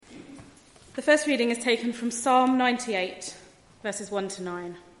The first reading is taken from Psalm 98, verses 1 to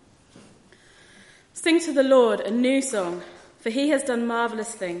 9. Sing to the Lord a new song, for he has done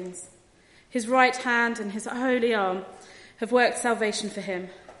marvellous things. His right hand and his holy arm have worked salvation for him.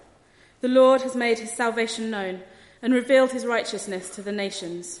 The Lord has made his salvation known and revealed his righteousness to the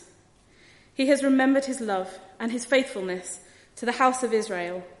nations. He has remembered his love and his faithfulness to the house of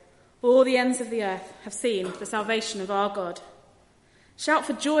Israel. All the ends of the earth have seen the salvation of our God. Shout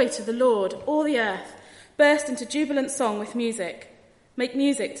for joy to the Lord, all the earth. Burst into jubilant song with music. Make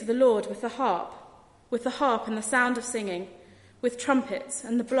music to the Lord with the harp and the sound of singing, with trumpets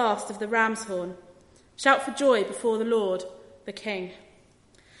and the blast of the ram's horn. Shout for joy before the Lord, the King.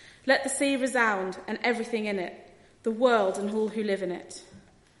 Let the sea resound and everything in it, the world and all who live in it.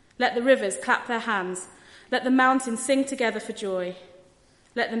 Let the rivers clap their hands. Let the mountains sing together for joy.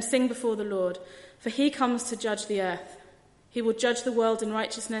 Let them sing before the Lord, for he comes to judge the earth. He will judge the world in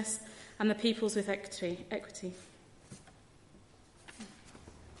righteousness and the peoples with equity.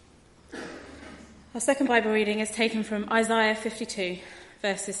 Our second Bible reading is taken from Isaiah 52,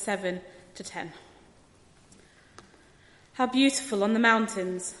 verses 7 to 10. How beautiful on the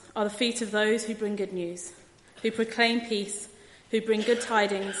mountains are the feet of those who bring good news, who proclaim peace, who bring good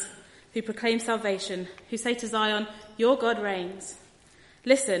tidings, who proclaim salvation, who say to Zion, your God reigns.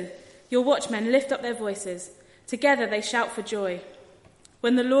 Listen, your watchmen lift up their voices. Together they shout for joy.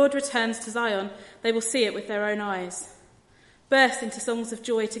 When the Lord returns to Zion, they will see it with their own eyes. Burst into songs of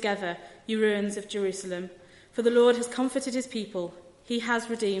joy together, you ruins of Jerusalem, for the Lord has comforted his people. He has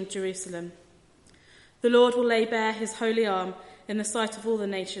redeemed Jerusalem. The Lord will lay bare his holy arm in the sight of all the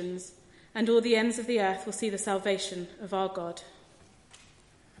nations, and all the ends of the earth will see the salvation of our God.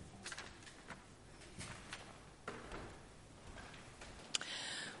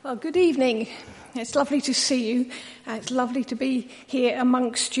 Well, good evening. It's lovely to see you. It's lovely to be here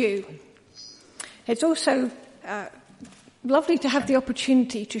amongst you. It's also lovely to have the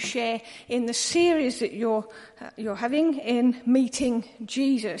opportunity to share in the series that you're having in Meeting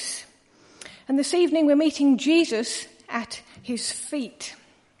Jesus. And this evening we're meeting Jesus at his feet.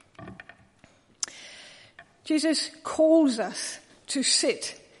 Jesus calls us to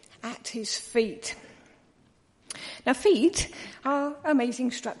sit at his feet. Now, feet are an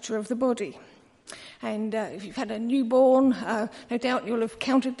amazing structure of the body. And if you've had a newborn, no doubt you'll have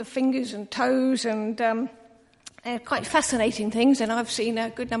counted the fingers and toes, and they're quite fascinating things. And I've seen a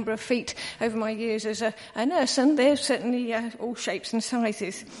good number of feet over my years as a nurse, and they're certainly all shapes and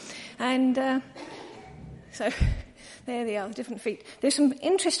sizes. And so there they are, different feet. There's some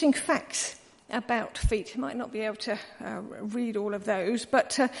interesting facts about feet. You might not be able to read all of those,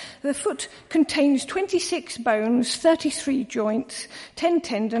 but the foot contains 26 bones, 33 joints, 10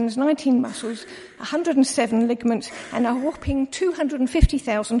 tendons, 19 muscles, 107 ligaments, and a whopping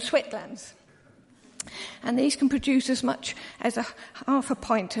 250,000 sweat glands. And these can produce as much as half a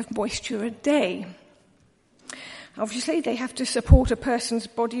pint of moisture a day. Obviously, they have to support a person's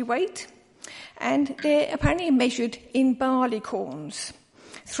body weight, and they're apparently measured in barleycorns.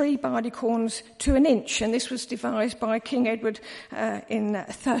 3 barleycorns to an inch, and this was devised by King Edward in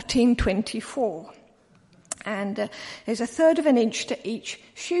 1324. And there's a third of an inch to each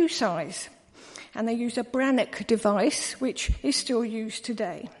shoe size. And they use a Brannock device, which is still used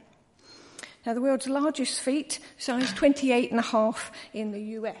today. Now, the world's largest feet, size 28.5 in the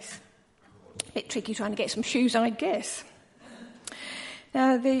US. A bit tricky trying to get some shoes, I guess.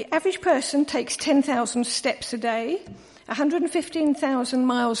 Now, the average person takes 10,000 steps a day, 115,000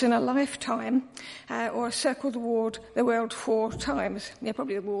 miles in a lifetime, or circle the world 4 times. Yeah,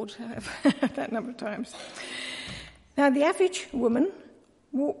 probably the world that number of times. Now, the average woman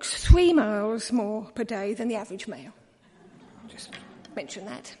walks 3 miles more per day than the average male. Just mention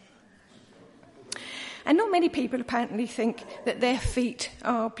that. And not many people apparently think that their feet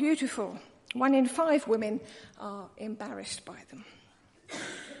are beautiful. 1 in 5 women are embarrassed by them.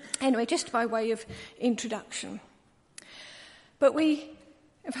 Anyway, just by way of introduction. But we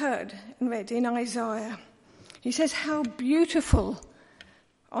have heard and read in Isaiah, he says, how beautiful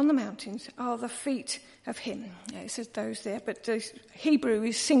on the mountains are the feet of him. Yeah, it says those there, but the Hebrew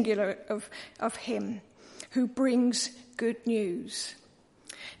is singular of him who brings good news.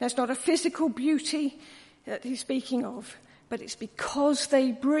 Now, it's not a physical beauty that he's speaking of, but it's because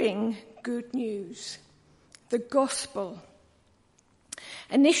they bring good news, the gospel.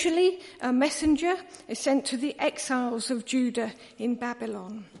 Initially, a messenger is sent to the exiles of Judah in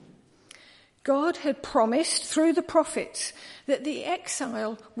Babylon. God had promised through the prophets that the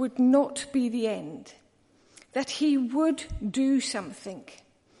exile would not be the end, that he would do something,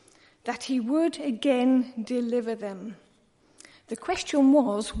 that he would again deliver them. The question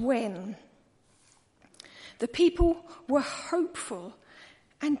was when. The people were hopeful,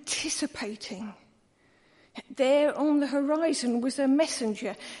 anticipating. There on the horizon was a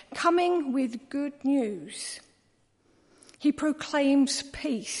messenger coming with good news. He proclaims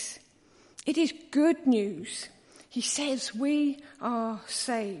peace. It is good news. He says we are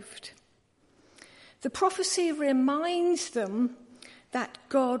saved. The prophecy reminds them that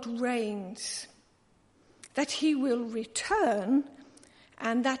God reigns, that he will return,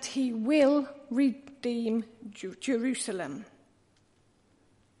 and that he will redeem Jerusalem.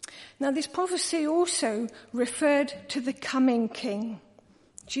 Now, this prophecy also referred to the coming king,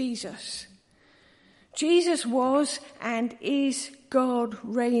 Jesus. Jesus was and is God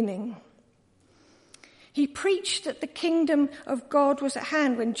reigning. He preached that the kingdom of God was at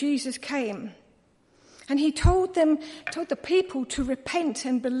hand when Jesus came. And he told the people to repent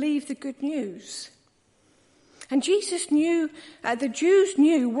and believe the good news. And the Jews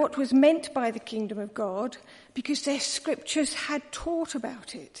knew what was meant by the kingdom of God because their scriptures had taught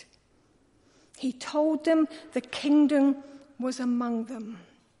about it. He told them the kingdom was among them.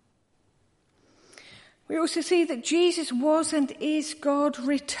 We also see that Jesus was and is God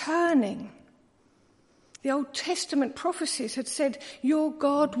returning. The Old Testament prophecies had said, your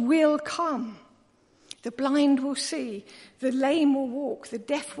God will come. The blind will see, the lame will walk, the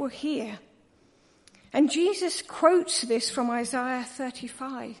deaf will hear. And Jesus quotes this from Isaiah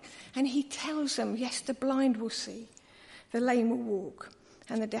 35, and he tells them, yes, the blind will see, the lame will walk,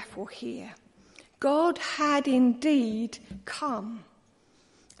 and the deaf will hear. God had indeed come,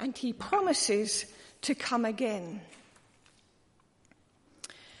 and he promises to come again.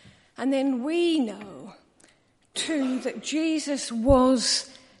 And then we know, too, that Jesus was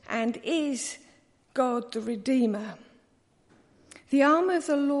and is God the Redeemer. The arm of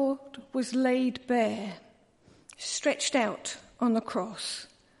the Lord was laid bare, stretched out on the cross.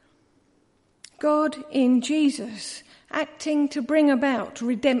 God in Jesus, acting to bring about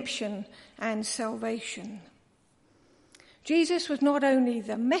redemption and salvation. Jesus was not only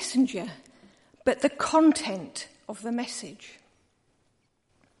the messenger, but the content of the message.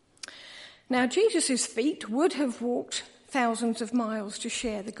 Now, Jesus' feet would have walked thousands of miles to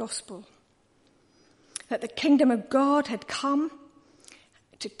share the gospel. That the kingdom of God had come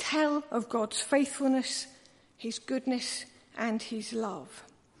to tell of God's faithfulness, his goodness, and his love.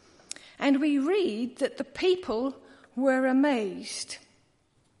 And we read that the people were amazed.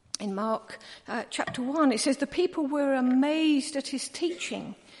 In Mark chapter 1, it says the people were amazed at his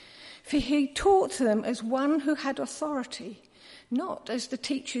teaching, for he taught them as one who had authority, not as the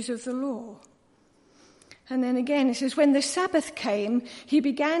teachers of the law. And then again it says, when the Sabbath came, he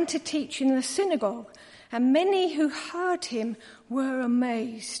began to teach in the synagogue, and many who heard him were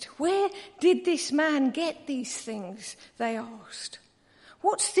amazed. Where did this man get these things? They asked.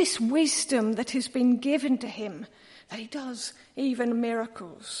 What's this wisdom that has been given to him, that he does even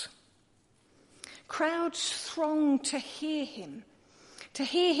miracles? Crowds thronged to hear him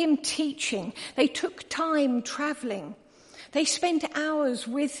teaching. They took time travelling. They spent hours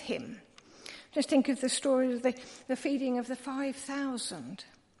with him. Just think of the story of the feeding of the 5,000.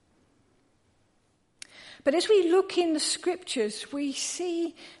 But as we look in the scriptures, we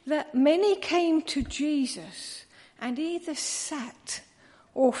see that many came to Jesus and either sat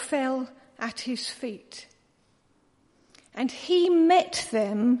or fell at his feet. And he met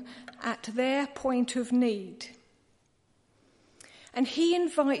them at their point of need. And he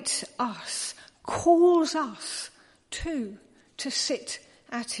invites us, calls us too, to sit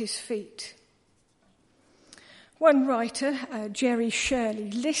at his feet. One writer, Jerry Shirley,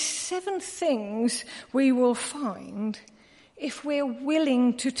 lists 7 things we will find if we're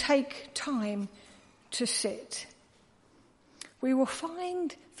willing to take time to sit. We will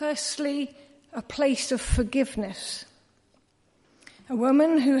find, firstly, a place of forgiveness. A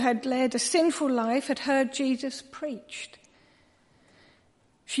woman who had led a sinful life had heard Jesus preached.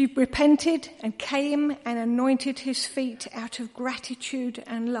 She repented and came and anointed his feet out of gratitude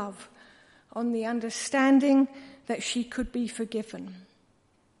and love, on the understanding that she could be forgiven.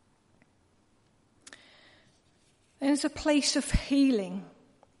 There's a place of healing.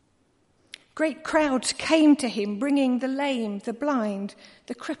 Great crowds came to him, bringing the lame, the blind,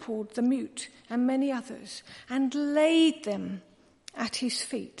 the crippled, the mute, and many others, and laid them at his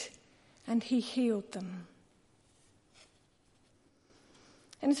feet, and he healed them.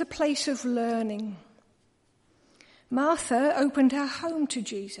 And it's a place of learning. Martha opened her home to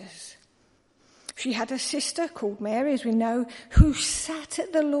Jesus. She had a sister called Mary, as we know, who sat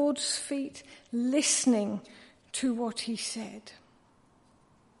at the Lord's feet listening to what he said.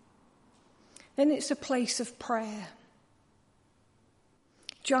 Then it's a place of prayer.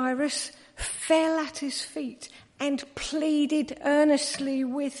 Jairus fell at his feet and pleaded earnestly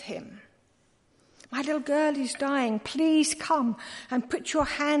with him. My little girl is dying. Please come and put your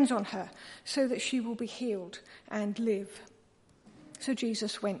hands on her so that she will be healed and live. So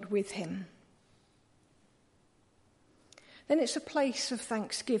Jesus went with him. Then it's a place of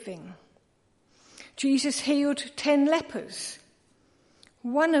thanksgiving. Jesus healed 10 lepers.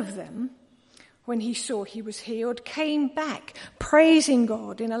 One of them, when he saw he was healed, came back praising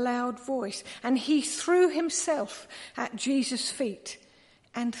God in a loud voice, and he threw himself at Jesus' feet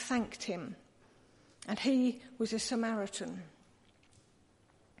and thanked him. And he was a Samaritan.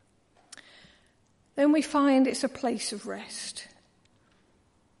 Then we find it's a place of rest.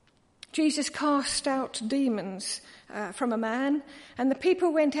 Jesus cast out demons from a man, and the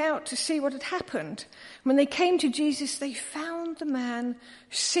people went out to see what had happened. When they came to Jesus, they found the man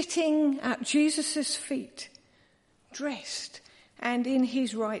sitting at Jesus' feet, dressed and in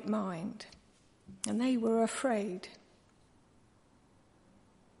his right mind, and they were afraid.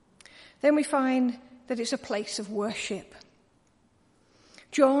 Then we find that it's a place of worship.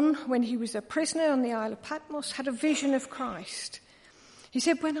 John, when he was a prisoner on the Isle of Patmos, had a vision of Christ. He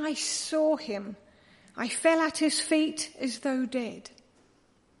said, when I saw him, I fell at his feet as though dead.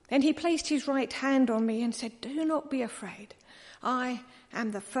 Then he placed his right hand on me and said, do not be afraid. I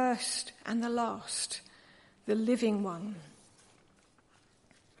am the first and the last, the living one.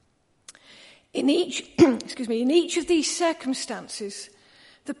 In each of these circumstances,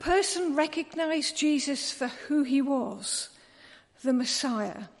 the person recognized Jesus for who he was, the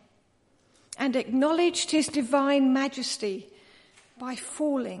Messiah, and acknowledged his divine majesty by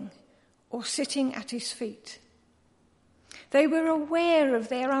falling or sitting at his feet. They were aware of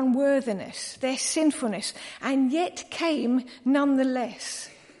their unworthiness, their sinfulness, and yet came nonetheless,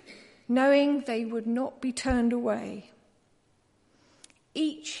 knowing they would not be turned away.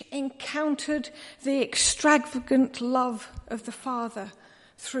 Each encountered the extravagant love of the Father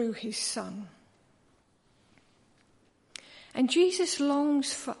through his Son. And Jesus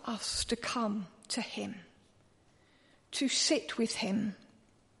longs for us to come to him, to sit with him,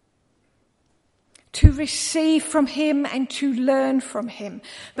 to receive from him and to learn from him.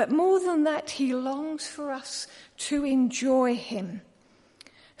 But more than that, he longs for us to enjoy him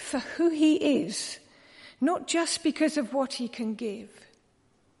for who he is, not just because of what he can give.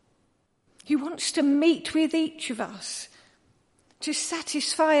 He wants to meet with each of us, to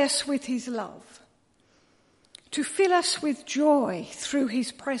satisfy us with his love, to fill us with joy through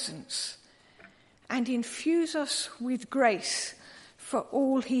his presence, and infuse us with grace for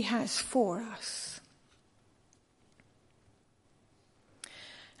all he has for us.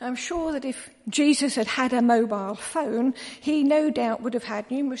 I'm sure that if Jesus had had a mobile phone, he no doubt would have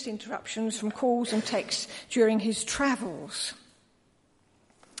had numerous interruptions from calls and texts during his travels.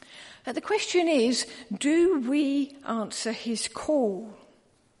 The question is, do we answer his call?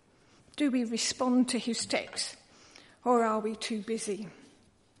 Do we respond to his text? Or are we too busy?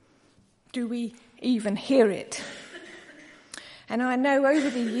 Do we even hear it? And I know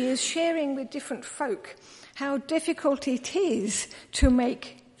over the years, sharing with different folk, how difficult it is to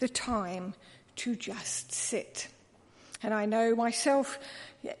make the time to just sit. And I know myself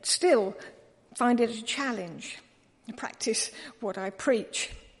yet still find it a challenge to practice what I preach.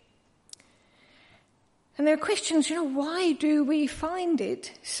 And there are questions, why do we find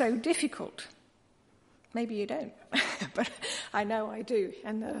it so difficult? Maybe you don't, but I know I do.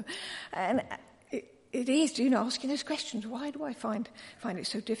 And it is, asking those questions. Why do I find it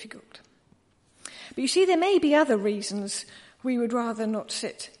so difficult? But you see, there may be other reasons we would rather not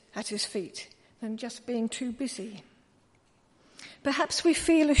sit at his feet than just being too busy. Perhaps we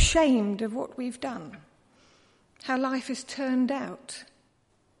feel ashamed of what we've done, how life has turned out.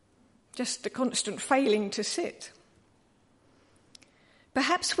 Just the constant failing to sit.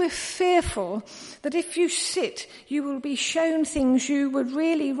 Perhaps we're fearful that if you sit, you will be shown things you would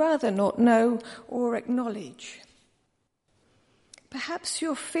really rather not know or acknowledge. Perhaps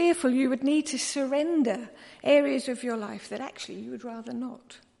you're fearful you would need to surrender areas of your life that actually you would rather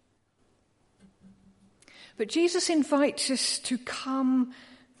not. But Jesus invites us to come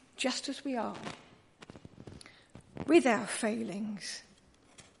just as we are, with our failings,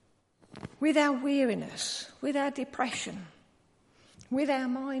 with our weariness, with our depression, with our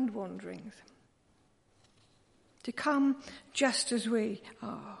mind wanderings, to come just as we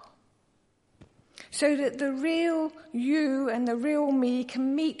are, so that the real you and the real me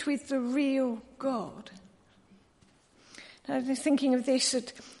can meet with the real God. And I was thinking of this,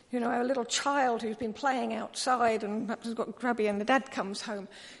 that, a little child who's been playing outside and perhaps has got grubby and the dad comes home.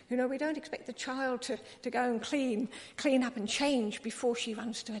 We don't expect the child to go and clean up and change before she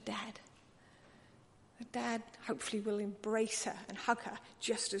runs to her dad. Dad hopefully will embrace her and hug her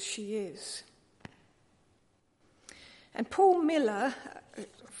just as she is. And Paul Miller,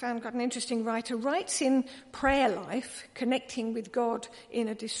 found quite an interesting writer, writes in Prayer Life, Connecting with God in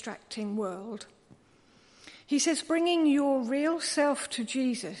a Distracting World. He says, bringing your real self to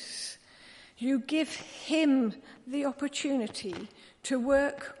Jesus, you give him the opportunity to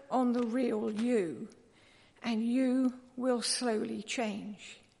work on the real you, and you will slowly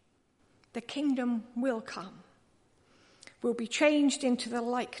change. The kingdom will come, will be changed into the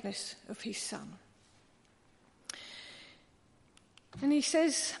likeness of his Son. And he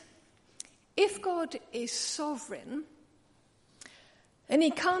says, if God is sovereign, and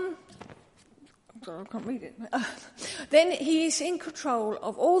he can't, sorry, I can't read it, then he is in control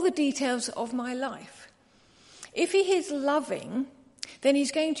of all the details of my life. If he is loving, then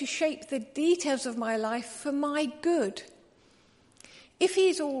he's going to shape the details of my life for my good. If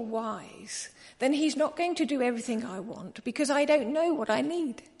he's all wise, then he's not going to do everything I want because I don't know what I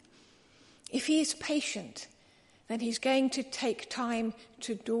need. If he is patient, then he's going to take time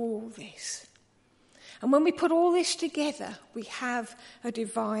to do all this. And when we put all this together, we have a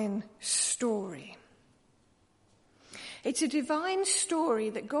divine story. It's a divine story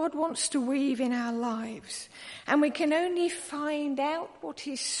that God wants to weave in our lives. And we can only find out what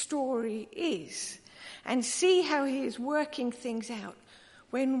his story is and see how he is working things out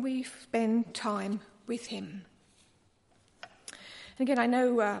when we spend time with him. And again, I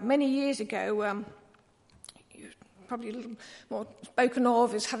know many years ago, probably a little more spoken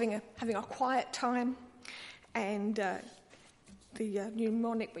of as having a quiet time, and the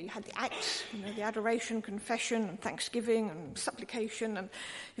mnemonic where you had the acts, the adoration, confession, and thanksgiving, and supplication, and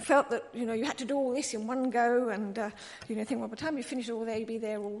you felt that you had to do all this in one go, and think, well, by the time you finish all day, you'd be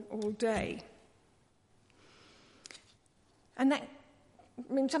there all day. And that,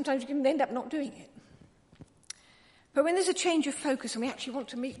 sometimes you can end up not doing it. But when there's a change of focus and we actually want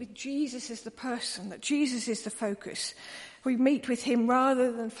to meet with Jesus as the person, that Jesus is the focus, we meet with him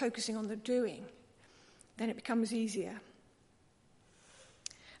rather than focusing on the doing, then it becomes easier.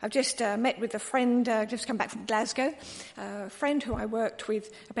 I've just met with a friend, just come back from Glasgow, a friend who I worked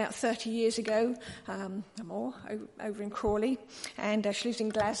with about 30 years ago, or more, over in Crawley, and she lives in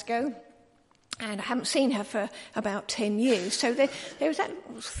Glasgow. And I haven't seen her for about 10 years. So there was that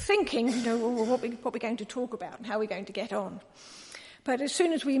thinking, what we're going to talk about and how we're going to get on. But as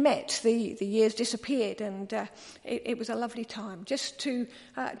soon as we met, the years disappeared, and it was a lovely time just to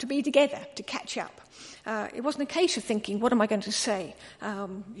be together, to catch up. It wasn't a case of thinking, what am I going to say? How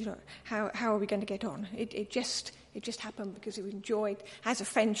are we going to get on? It just happened because we enjoyed as a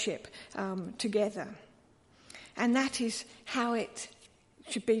friendship together. And that is how it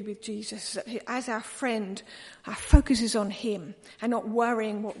should be with Jesus. As our friend, our focus is on him and not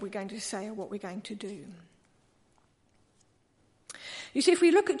worrying what we're going to say or what we're going to do. You see, if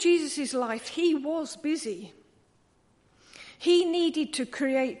we look at Jesus' life, he was busy. He needed to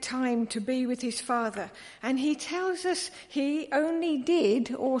create time to be with his Father, and he tells us he only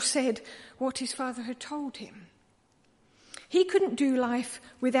did or said what his Father had told him. He couldn't do life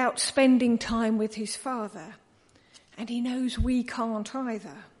without spending time with his Father. And he knows we can't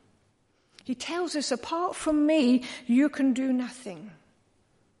either. He tells us, apart from me, you can do nothing.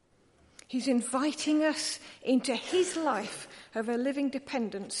 He's inviting us into his life of a living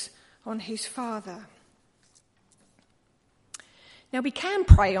dependence on his Father. Now, we can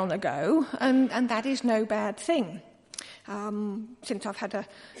pray on the go, and that is no bad thing. Since I've had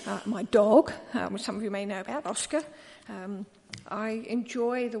my dog, which some of you may know about, Oscar, I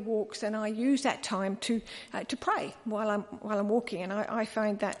enjoy the walks, and I use that time to pray while I'm walking, and I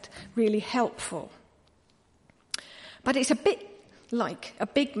find that really helpful. But it's a bit like a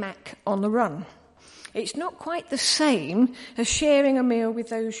Big Mac on the run. It's not quite the same as sharing a meal with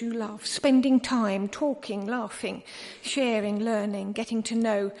those you love, spending time talking, laughing, sharing, learning, getting to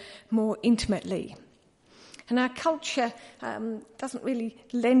know more intimately. And our culture doesn't really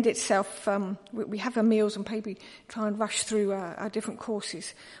lend itself. We have our meals and maybe try and rush through our different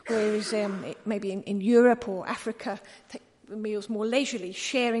courses, whereas maybe in Europe or Africa, take the meals more leisurely,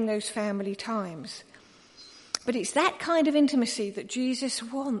 sharing those family times. But it's that kind of intimacy that Jesus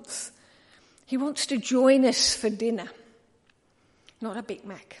wants. He wants to join us for dinner, not a Big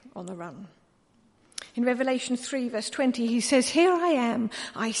Mac on the run. In Revelation 3, verse 20, he says, "Here I am,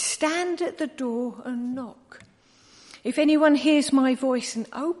 I stand at the door and knock. If anyone hears my voice and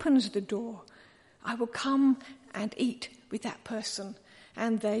opens the door, I will come and eat with that person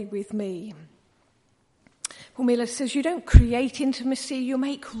and they with me." Paul Miller says, you don't create intimacy, you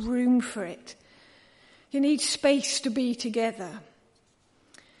make room for it. You need space to be together.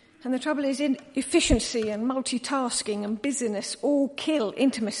 And the trouble is, efficiency and multitasking and busyness all kill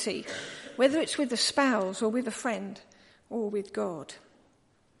intimacy, whether it's with a spouse or with a friend or with God.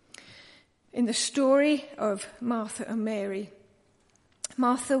 In the story of Martha and Mary,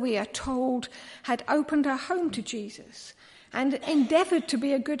 Martha, we are told, had opened her home to Jesus and endeavoured to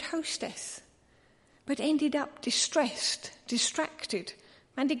be a good hostess, but ended up distressed, distracted,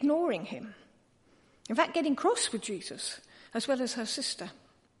 and ignoring him. In fact, getting cross with Jesus, as well as her sister.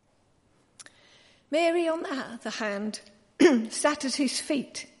 Mary, on the other hand, sat at his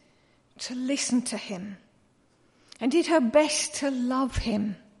feet to listen to him and did her best to love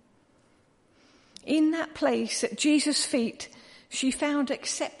him. In that place at Jesus' feet, she found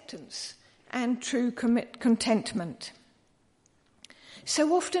acceptance and true contentment.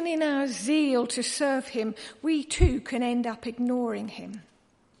 So often in our zeal to serve him, we too can end up ignoring him.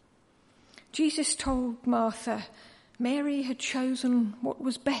 Jesus told Martha, Mary had chosen what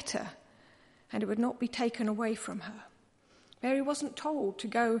was better, and it would not be taken away from her. Mary wasn't told to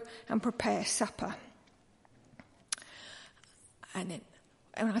go and prepare supper. And then,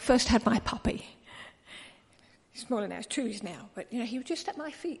 when I first had my puppy, he's smaller now, he's 2 now, but he was just at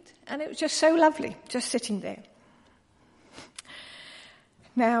my feet, and it was just so lovely, just sitting there.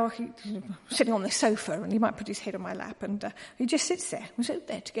 Now he's sitting on the sofa, and he might put his head on my lap, and he just sits there. We sit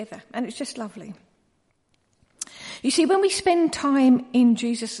there together, and it's just lovely. You see, when we spend time in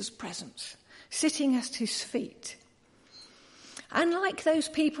Jesus' presence, sitting at his feet, unlike those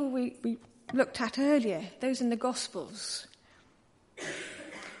people we looked at earlier, those in the Gospels,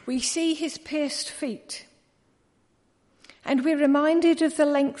 we see his pierced feet, and we're reminded of the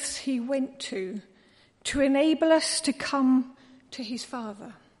lengths he went to enable us to come to his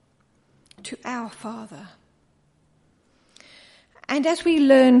Father, to our Father. And as we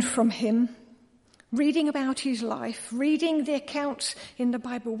learn from him, reading about his life, reading the accounts in the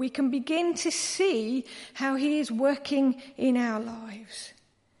Bible, we can begin to see how he is working in our lives,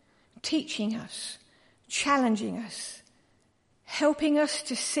 teaching us, challenging us, helping us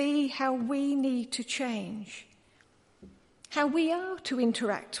to see how we need to change, how we are to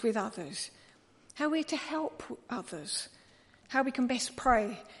interact with others, how we're to help others, how we can best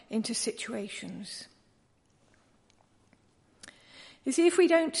pray into situations. You see, if we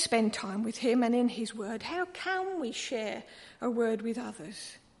don't spend time with him and in his word, how can we share a word with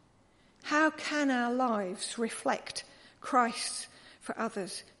others? How can our lives reflect Christ for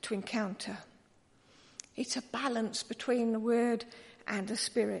others to encounter? It's a balance between the word and the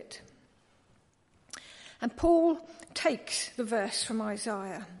spirit. And Paul takes the verse from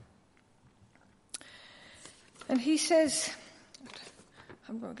Isaiah, and he says,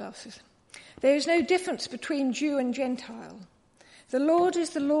 I've got glasses. There is no difference between Jew and Gentile. The Lord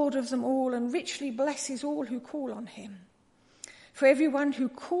is the Lord of them all and richly blesses all who call on him. For everyone who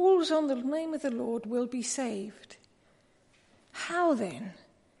calls on the name of the Lord will be saved. How then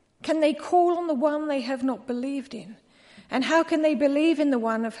can they call on the one they have not believed in? And how can they believe in the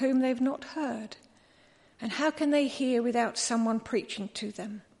one of whom they've not heard? And how can they hear without someone preaching to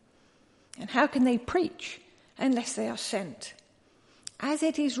them? And how can they preach unless they are sent? As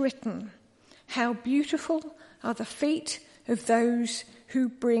it is written, how beautiful are the feet of those who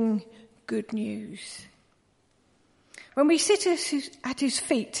bring good news. When we sit at his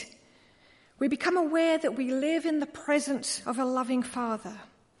feet, we become aware that we live in the presence of a loving Father,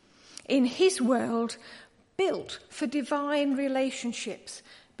 in his world built for divine relationships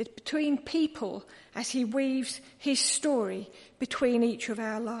between people as he weaves his story between each of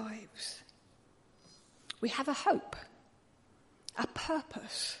our lives. We have a hope, a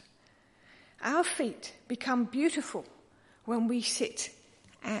purpose. Our feet become beautiful when we sit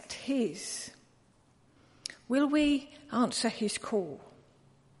at his. Will we answer his call?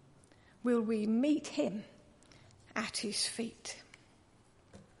 Will we meet him at his feet?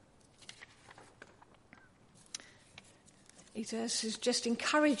 It does just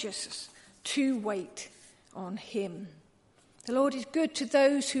encourage us to wait on him. The Lord is good to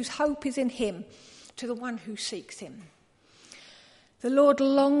those whose hope is in him, to the one who seeks him. The Lord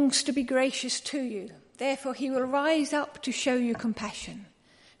longs to be gracious to you. Therefore he will rise up to show you compassion.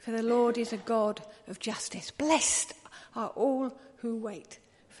 For the Lord is a God of justice. Blessed are all who wait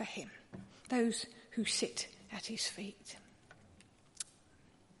for him, those who sit at his feet.